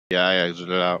Yeah, I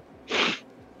exited out.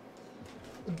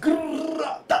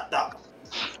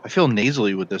 I feel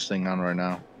nasally with this thing on right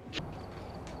now.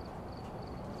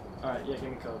 Alright, yeah,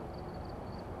 give me code.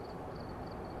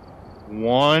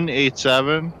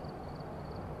 187.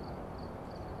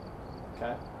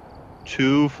 Okay.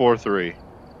 243.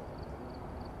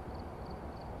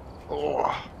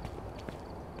 Oh.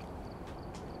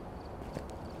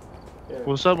 Here.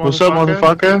 What's up,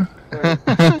 motherfucker?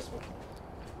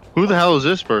 Who the hell is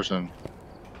this person?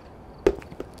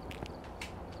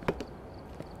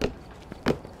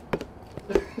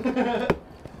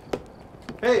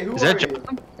 Hey, who Is are that you?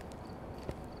 John?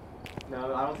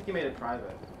 No, I don't think you made it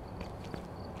private.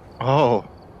 Oh.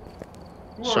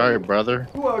 Who Sorry, are you? brother.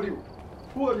 Who are you?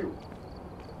 Who are you?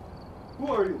 Who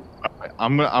are you?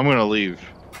 I'm gonna leave.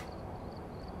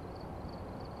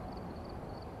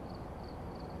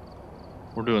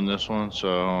 We're doing this one,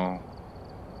 so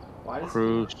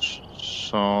crew,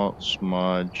 salt,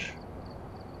 smudge,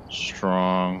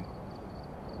 strong,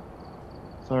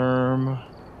 therm.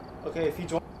 Okay, if you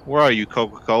join. Where are you,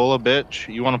 Coca-Cola,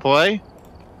 bitch? You want to play?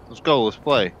 Let's go. Let's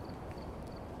play.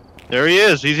 There he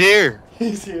is. He's here.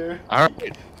 He's here. All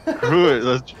right. Screw it.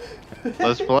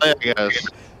 Let's play, I guess.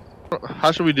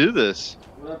 How should we do this?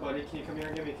 What up, buddy? Can you come here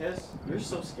and give me a kiss? You're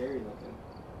so scary looking.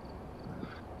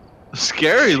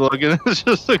 Scary looking. It's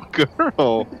just a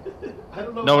girl. I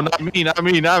don't know. No, not me. Not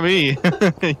me. Not me.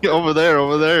 Over there.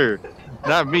 Over there.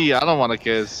 Not me. I don't want to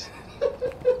kiss.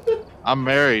 I'm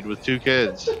married with 2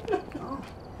 kids.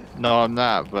 No, I'm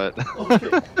not, but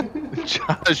Okay.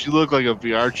 Josh, you look like a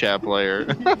VR chat player.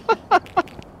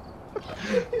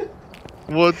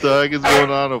 What the heck is going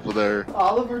on over there?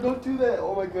 Oliver, don't do that.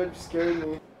 Oh my god, you're scaring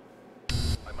me.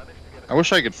 I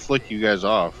wish I could flick you guys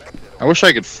off. I wish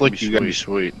I could flick you guys. Be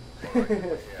sweet. Fuck you.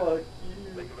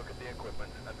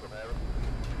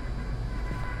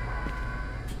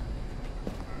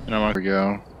 And I'm gonna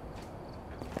go.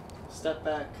 Step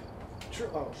back.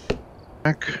 Oh.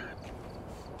 Back.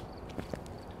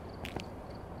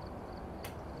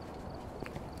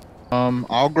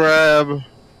 I'll grab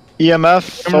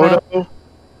EMF, photo,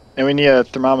 and we need a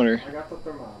thermometer. I got the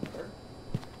thermometer.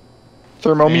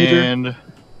 Thermometer. And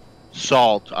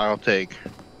salt. I'll take.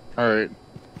 All right.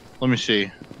 Let me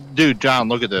see, dude. John,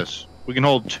 look at this. We can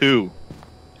hold 2.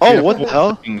 Oh, what the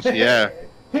hell? Things. Yeah.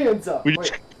 Hands up. We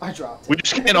just, Wait, I dropped it. we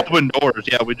just can't open doors.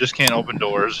 Yeah, we just can't open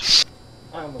doors.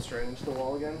 I almost ran into the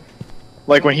wall again.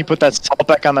 Like when he put that salt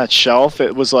back on that shelf,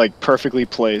 it was like perfectly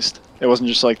placed. It wasn't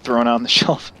just like thrown on the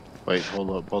shelf. Wait, hold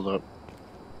up.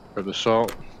 For the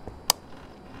salt.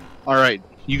 Alright,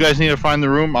 you guys need to find the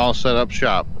room, I'll set up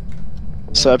shop.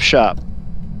 Set up shop.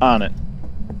 On it.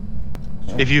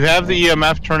 If you have the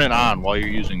EMF, turn it on while you're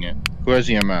using it. Who has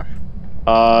EMF?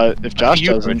 If Josh you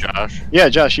doesn't. Josh. Yeah,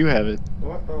 Josh, you have it.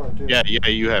 What? Oh, I do. Yeah,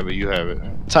 you have it,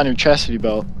 It's on your chastity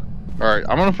belt. Alright,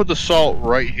 I'm gonna put the salt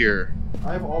right here.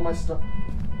 I have all my stuff.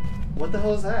 What the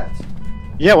hell is that?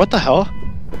 Yeah, what the hell?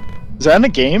 Is that in the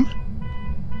game?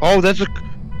 Oh, that's a...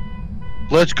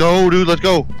 Let's go, dude, let's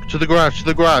go. To the garage,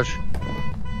 Where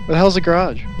the hell's the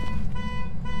garage?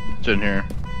 It's in here.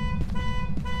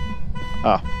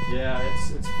 Oh. Yeah,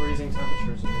 it's freezing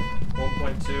temperatures in here.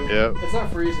 1.2. Yep. It's not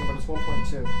freezing, but it's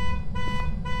 1.2.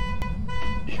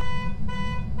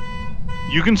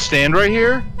 You can stand right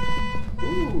here?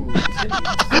 Ooh,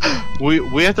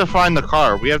 titties. We have to find the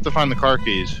car. We have to find the car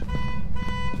keys.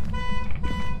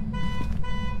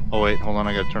 Oh wait, hold on,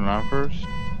 I gotta turn it on first.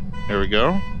 There we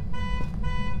go.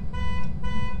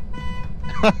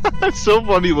 It's so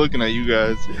funny looking at you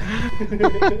guys.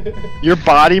 Your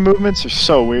body movements are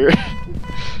so weird.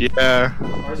 Yeah.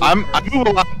 I move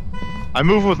a lot. I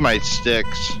move with my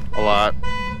sticks a lot.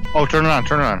 Oh, turn it on,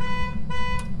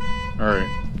 Alright.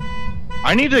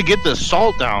 I need to get the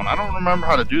salt down. I don't remember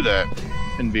how to do that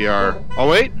in VR. Oh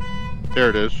wait. There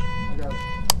it is. I got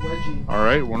wedgie.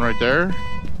 Alright, one right there.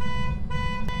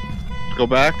 Let's go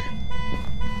back.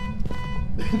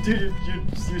 Dude,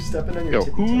 you're stepping on your Yo,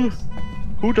 tippy toes.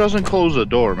 who doesn't close the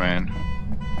door, man?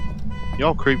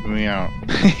 Y'all creeping me out.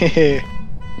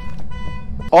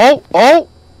 Oh,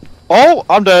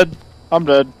 I'm dead.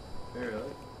 Really?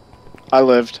 I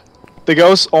lived. The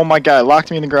ghost, oh my god,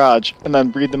 locked me in the garage and then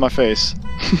breathed in my face.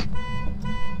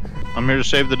 I'm here to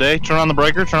save the day. Turn on the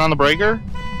breaker,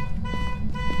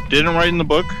 Didn't write in the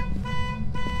book.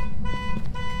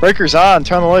 Breaker's on,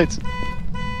 turn on the lights.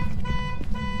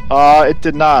 It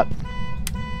did not.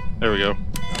 There we go.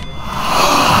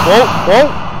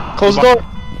 Whoa, close the door.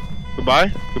 Goodbye.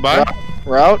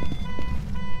 We're out.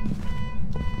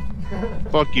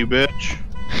 Fuck you, bitch.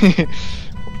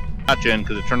 Not Jen,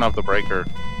 because it turned off the breaker.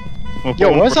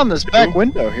 Yo, what's on this back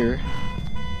window here?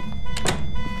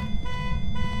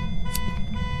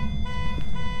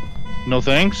 No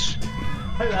thanks.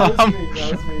 That was me.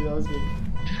 That was me. That was me.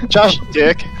 Josh,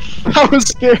 dick. I was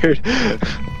scared.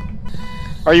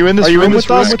 Are you in this room with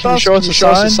us? Can you show us a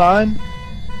sign?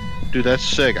 Dude, that's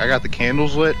sick. I got the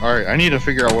candles lit. Alright, I need to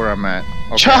figure out where I'm at.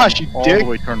 Okay, Josh, you all dick. the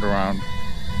way turned around.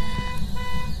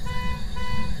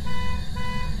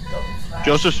 Double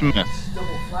Joseph Smith.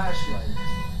 Double flashlight.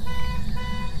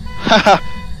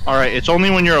 Alright, it's only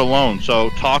when you're alone, so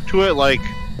talk to it like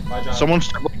Bye, John.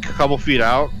 someone's like a couple feet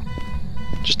out.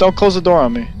 Just don't close the door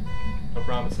on me. No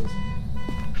promises.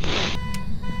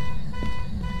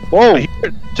 Whoa! I hear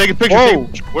it. Take a picture. Whoa. Take a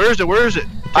picture. Where is it? Where is it?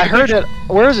 I heard it.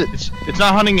 Where is it? It's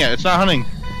not hunting yet. It's not hunting.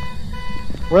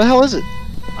 Where the hell is it?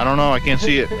 I don't know. I can't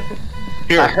see it.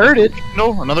 Here. I heard it.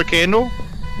 Candle? Another candle?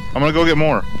 I'm gonna go get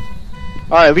more.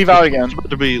 Alright, leave out again. It's about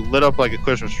to be lit up like a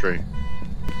Christmas tree.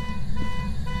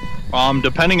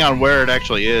 Depending on where it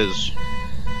actually is.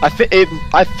 I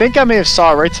think I may have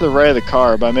saw it right to the right of the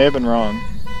car, but I may have been wrong.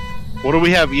 What do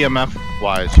we have EMF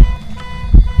wise?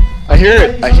 I hear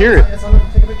it. I hear it.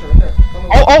 Take a picture right there.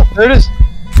 Oh, there it is.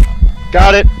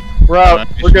 Got it. We're out.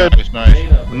 Nice, We're good. Nice.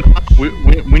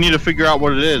 We need to figure out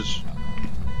what it is.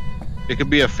 It could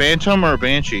be a phantom or a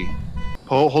banshee.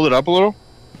 Hold it up a little.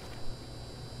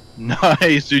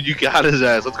 Nice, dude. You got his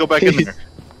ass. Let's go back in there.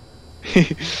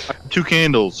 2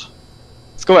 candles.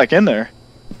 Let's go back in there.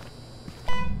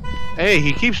 Hey,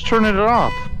 he keeps turning it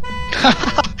off.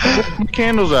 Put the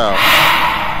candles out.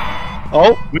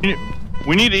 Oh.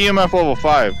 We need EMF level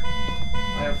 5. I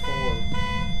have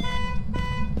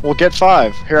 4. We'll get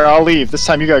 5. Here, I'll leave. This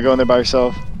time you gotta go in there by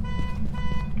yourself.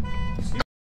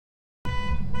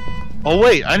 Oh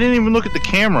wait, I didn't even look at the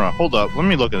camera. Hold up, let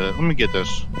me look at it. Let me get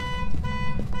this.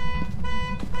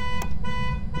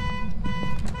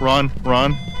 Run,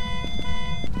 run.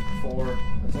 4.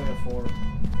 That's only a 4.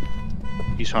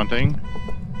 He's hunting.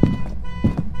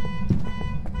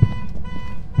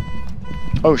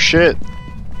 Oh shit.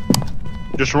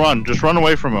 Just run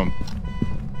away from him.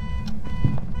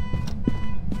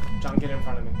 John, get in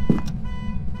front of me.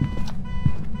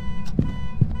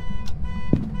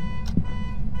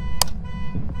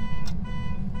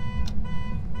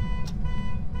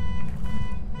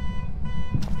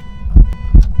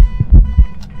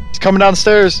 He's coming down the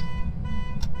stairs.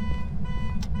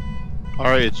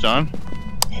 Alright, it's done.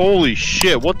 Holy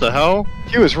shit, what the hell?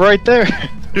 He was right there.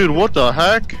 Dude, what the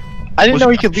heck? I didn't know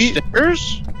he could leave.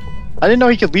 Upstairs? I didn't know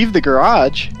he could leave the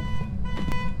garage.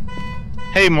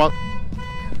 Hey,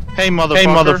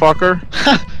 motherfucker.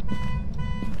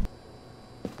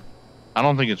 I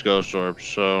don't think it's ghost orbs,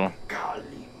 so.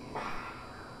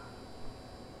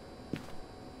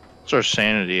 What's our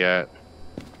sanity at?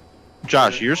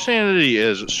 Josh, your sanity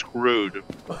is screwed.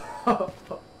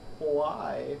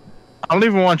 Why? I don't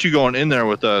even want you going in there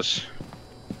with us.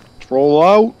 Roll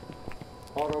out.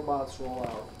 Autobots roll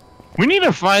out. We need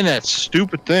to find that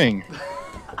stupid thing. Is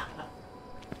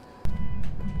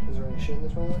there any shit in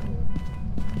this toilet?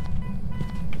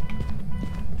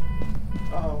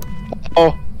 Uh-oh.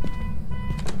 Oh.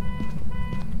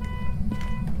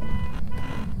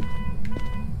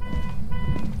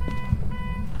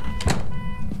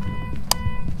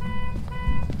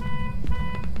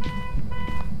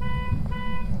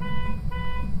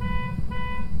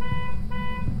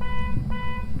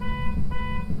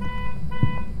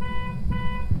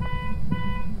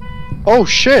 Oh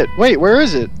shit, wait, where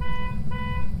is it?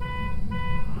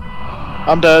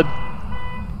 I'm dead.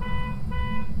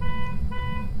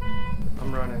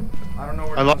 I'm running. I don't know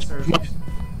where I lost downstairs.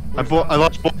 I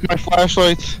lost both my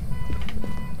flashlights.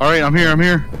 Alright, I'm here.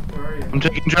 Where are you? I'm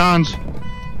taking John's.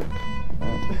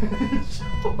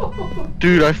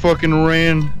 Dude, I fucking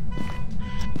ran.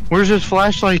 Where's his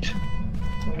flashlight? On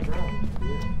the ground.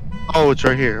 Yeah. Oh, it's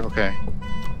right here. Okay.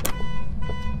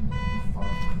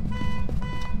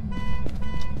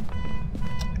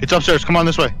 It's upstairs. Come on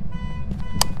this way.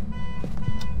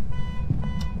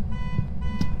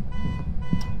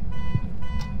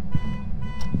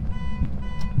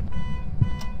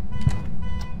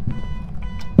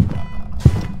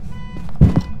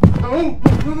 Oh!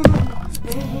 No, no, no!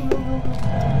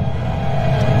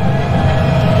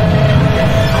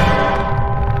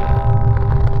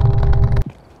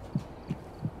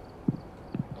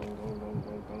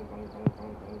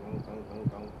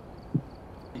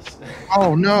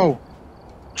 Oh no,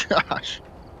 Josh.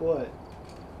 What?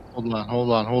 Hold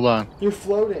on. You're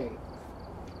floating.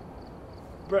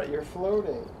 Brett, you're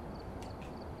floating.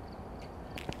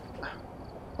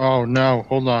 Oh no,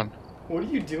 hold on. What are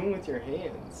you doing with your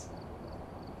hands?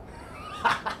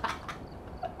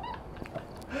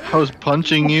 I was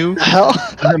punching you. Hell?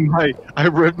 And I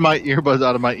ripped my earbuds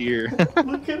out of my ear.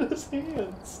 Look at his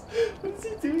hands. What is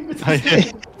he doing with his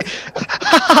hands?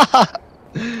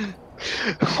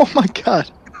 Oh my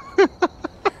god.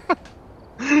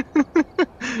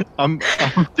 I'm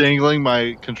dangling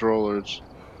my controllers.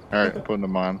 Alright, I'm putting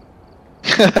them on.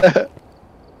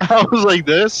 I was like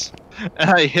this, and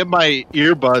I hit my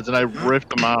earbuds and I ripped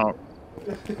them out.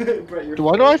 Brett,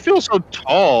 Why do I feel so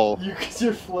tall? Because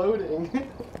you're floating.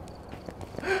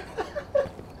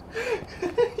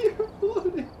 You're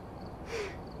floating.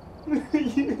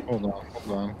 Hold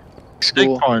on.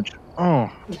 School. Big punch.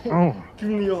 Oh. Give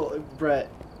me the old Brett.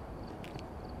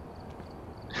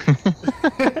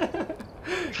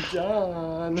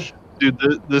 John. Dude,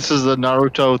 this is the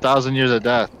Naruto 1,000 Years of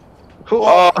Death.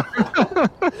 Oh.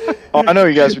 Oh, I know what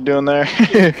you guys were doing there.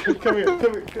 Come here.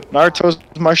 Naruto's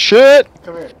my shit.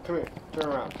 Come here. Turn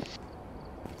around.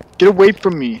 Get away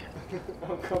from me.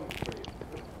 I'm coming for you.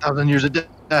 1,000 Years of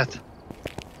Death.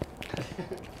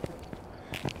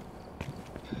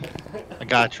 I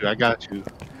got you.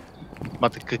 I'm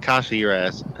about to Kakashi your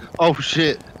ass. Oh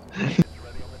shit.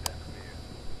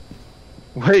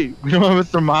 Wait, we don't have a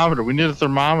thermometer. We need a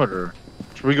thermometer.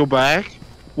 Should we go back?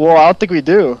 Well, I don't think we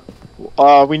do.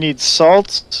 We need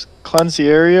salt, cleanse the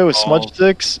area with smudge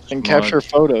sticks, and capture a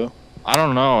photo. I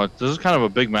don't know. This is kind of a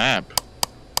big map.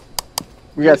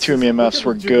 We got 2 EMFs.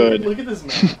 We're good. Look at this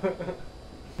map.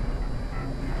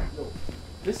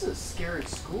 This is a scary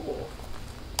school.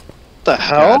 What the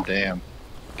hell? God damn.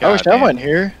 I wish I went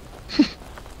here.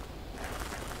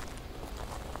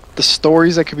 The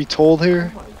stories that could be told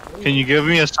here. Oh my goodness. Can you give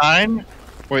me a sign?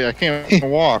 Wait, I can't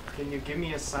walk. Can you give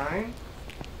me a sign?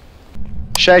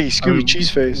 Shaggy, Scooby,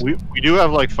 Cheeseface. We do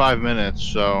have like 5 minutes,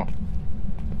 so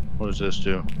what does this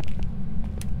do?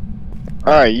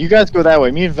 Alright, you guys go that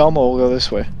way. Me and Velma will go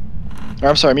this way. Or,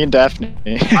 I'm sorry, me and Daphne.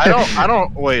 I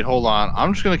don't, wait, hold on.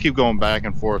 I'm just gonna keep going back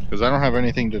and forth because I don't have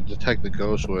anything to detect the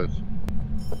ghost with.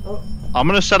 Oh. I'm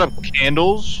gonna set up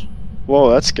candles.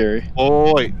 Whoa, that's scary.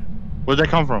 Oh, wait. Where'd that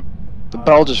come from? The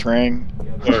bell just rang.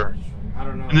 Yeah, Where? I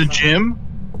don't know. In the gym?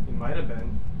 It might have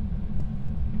been.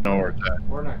 No, where it's at.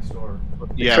 Or next door.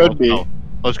 Yeah, could be.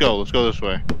 Let's go this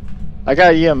way. I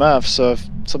got EMF, so if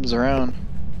something's around.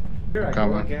 Here, I Come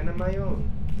go on. again on my own.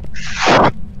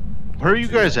 Where are you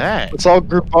guys at? Let's all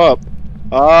group up.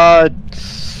 We're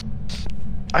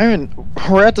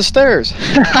at the stairs.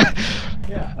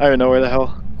 Yeah. I don't even know where the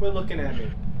hell. Quit looking at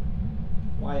me.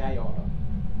 Why I oughta.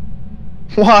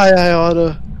 Why I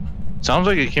oughta. Sounds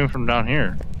like it came from down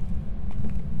here.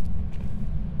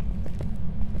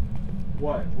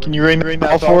 What? Can you ring that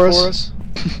bell for us?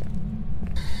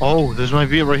 Oh, this might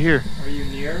be it right here. Are you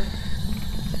near?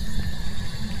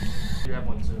 You have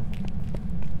one too.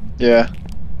 Yeah.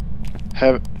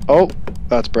 Oh,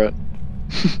 that's Brett.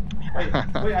 Wait, I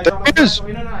dropped my There it is.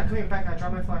 flashlight. Wait, no, I came back. I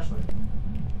dropped my flashlight.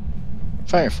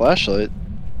 Find your flashlight.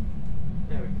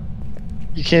 There we go.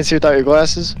 You can't see without your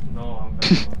glasses? No, I'm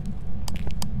back.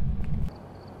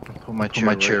 Put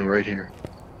my chair right here.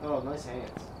 Oh, nice hands.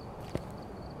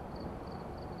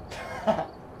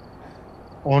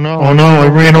 Oh no, I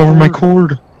ran over my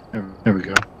cord. There we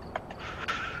go.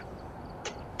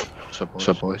 What's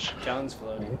up, boys? John's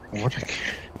floating. What a...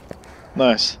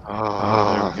 Nice.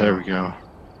 Ah, there we go.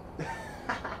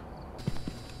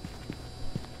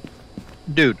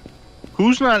 Dude,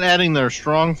 who's not adding their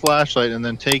strong flashlight and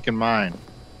then taking mine?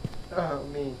 Oh,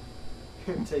 me.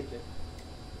 Take it.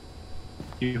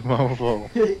 You mofo.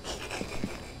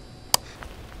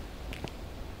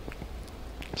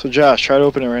 So Josh, try to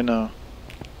open it right now.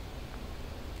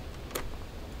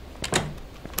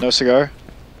 No cigar?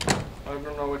 I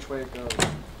don't know which way it goes.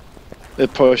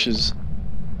 It pushes.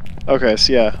 Okay,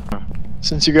 so yeah.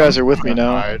 Since you guys are with me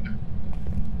now. Hide.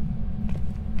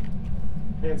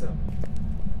 Hands up.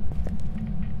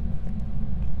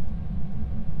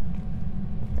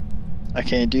 I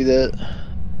can't do that.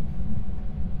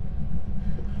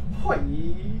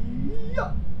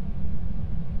 Hoi-ya!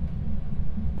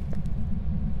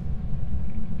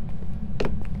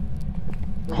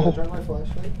 Oh. Turn my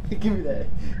flashlight. Give me that.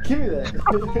 Give me that.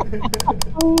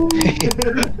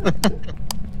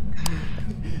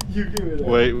 You give me that.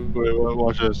 Wait,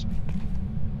 watch this.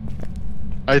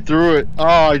 I threw it. Oh,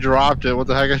 I dropped it. What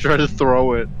the heck? I tried to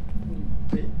throw it.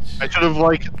 Bitch. I should have,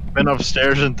 like, been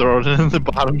upstairs and thrown it in the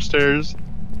bottom stairs.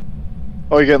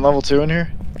 Oh, you getting level 2 in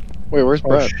here? Wait, where's Oh,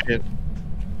 Brett? shit.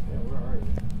 Yeah, where are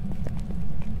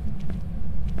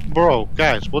you? Bro,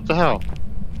 guys, what the hell?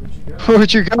 Where'd you go?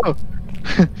 Where'd you go?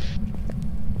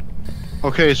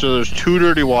 Okay, so there's 2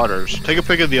 dirty waters. Take a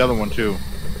pic of the other one, too.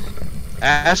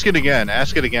 Ask it again.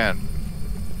 Ask it again.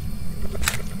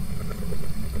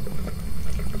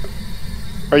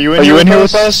 Are you in here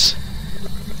with us?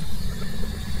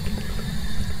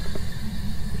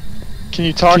 Can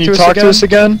you talk to us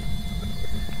again?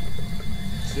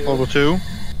 Level 2.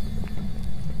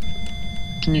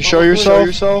 Can you show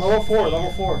yourself? Level 4,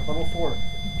 level 4, level 4.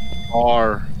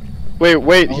 R.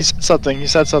 Wait, he said something. He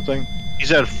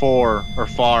said 4, or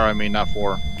far, I mean, not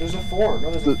 4. There's a 4.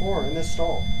 No, there's a 4 in this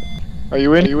stall. Are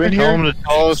you in Tell here? him to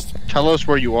tell us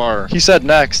where you are. He said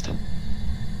next.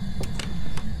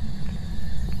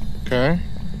 Okay.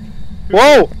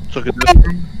 Whoa! Let's look at this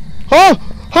room. Oh!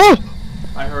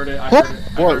 I heard it, I heard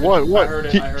it. What? I heard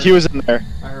it, He was in there.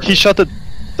 He shut the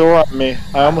door on me.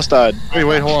 I almost died.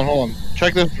 Wait, hold on.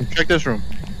 Check this room.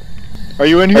 Are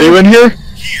you in here?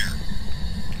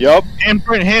 Yup.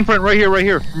 Handprint right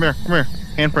here. Come here.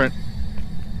 Handprint.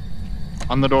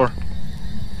 On the door.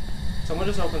 Someone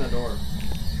just opened the door.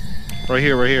 Right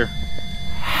here.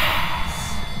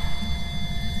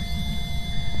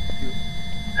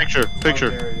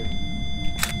 Picture. How dare you.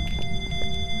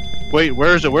 Wait,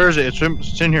 where is it?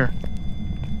 It's in here.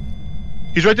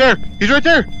 He's right there.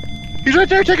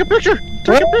 Take a picture.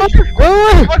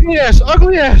 Ugly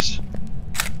ass.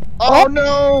 Oh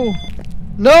no.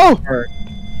 No.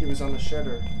 He was on the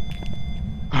shitter.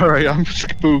 Alright, I'm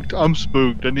spooked.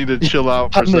 I need to chill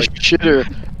out for a I'm the second. shitter.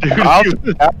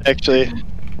 Actually.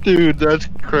 Dude, that's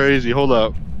crazy. Hold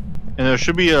up. And there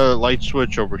should be a light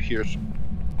switch over here.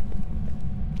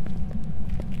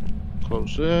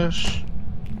 Close this.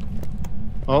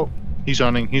 Oh, he's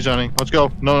hunting. Let's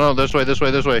go. No, this way.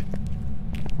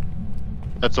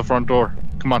 That's the front door.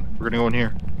 Come on, we're gonna go in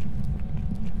here.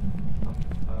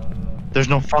 There's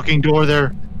no fucking door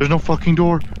there.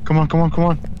 Come on.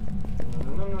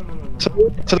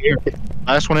 No. Here.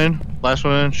 Last one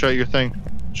in. Shut your thing.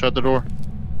 Shut the door.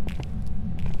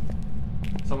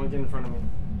 Someone get in front of me.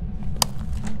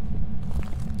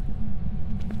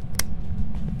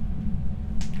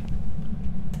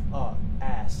 Oh,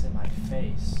 ass in my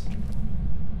face.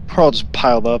 We're all just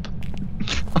piled up.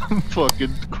 I'm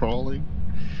fucking crawling.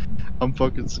 I'm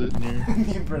fucking sitting here.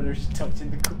 Me and Brother just tucked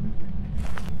in the corner.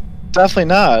 Definitely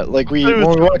not. Like when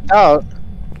we walked out.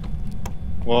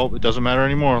 Well, it doesn't matter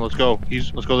anymore. Let's go.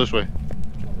 Let's go this way.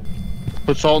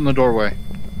 Put salt in the doorway.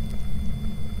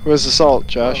 Where's the salt,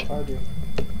 Josh? Oh,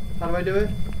 how do I do it?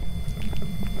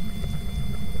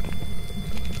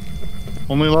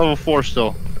 Only level 4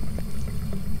 still.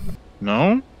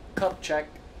 No? Cup check.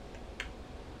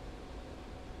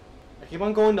 I keep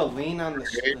on going to lean on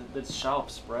the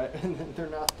shelves, Brett, and then they're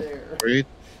not there. Wait.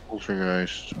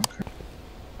 Poltergeist. Okay.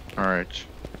 Alright.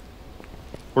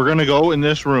 We're gonna go in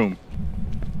this room.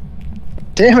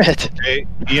 Damn it! Okay,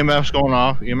 EMF's going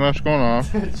off.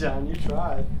 John, you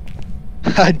tried.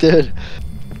 I did.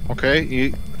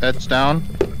 Okay, heads down.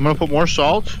 I'm gonna put more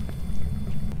salt.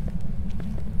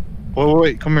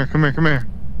 Wait, come here.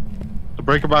 The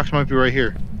breaker box might be right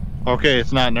here. Okay,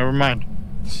 it's not, never mind.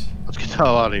 Let's get the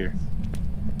hell out of here.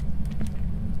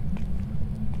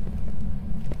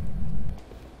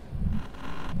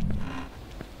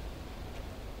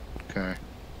 Okay.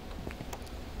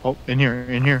 Oh, in here.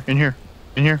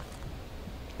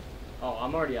 Oh,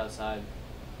 I'm already outside.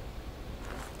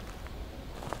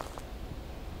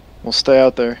 We'll stay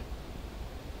out there.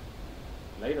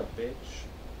 Later, bitch.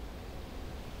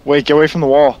 Wait, get away from the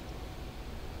wall.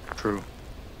 True.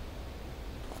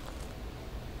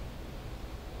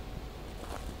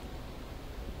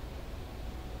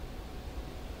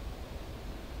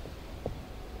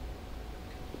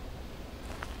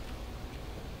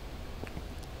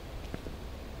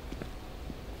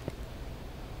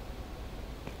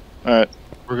 Alright.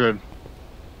 We're good.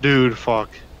 Dude, fuck.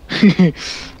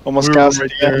 Almost We were got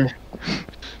right it. there.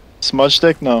 Smudge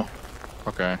stick? No.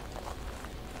 Okay.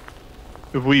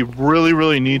 If we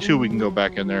really need to, we can go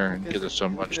back in there and get us so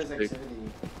much.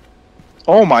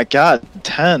 Oh my god,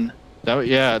 10.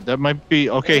 That might be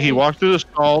okay. He walked through the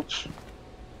salt.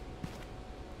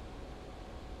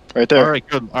 Right there. All right,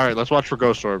 good. All right, let's watch for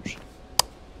ghost orbs.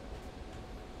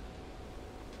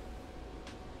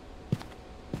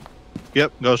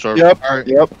 Yep, ghost orbs. Yep. All right.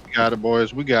 Yep. We got it,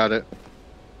 boys. We got it.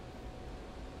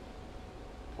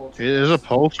 It is a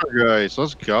poltergeist.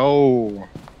 Let's go.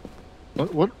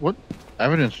 What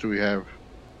evidence do we have?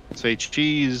 Say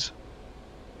cheese.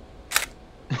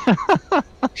 Where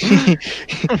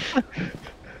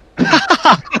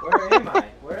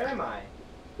am I?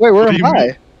 Wait, where What do am you I?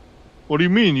 mean? What do you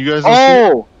mean? You guys don't see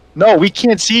it? Oh no, we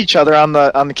can't see each other on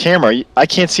the camera. I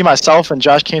can't see myself, and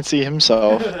Josh can't see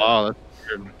himself. Wow, that's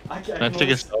weird. I Can I take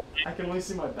a selfie? can only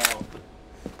see my belt.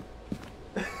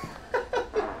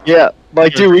 Yeah,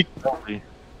 like dude,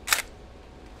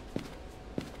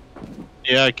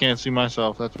 Yeah, I can't see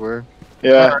myself. That's weird.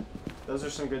 Yeah. Those are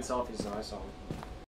some good selfies, though. I saw them.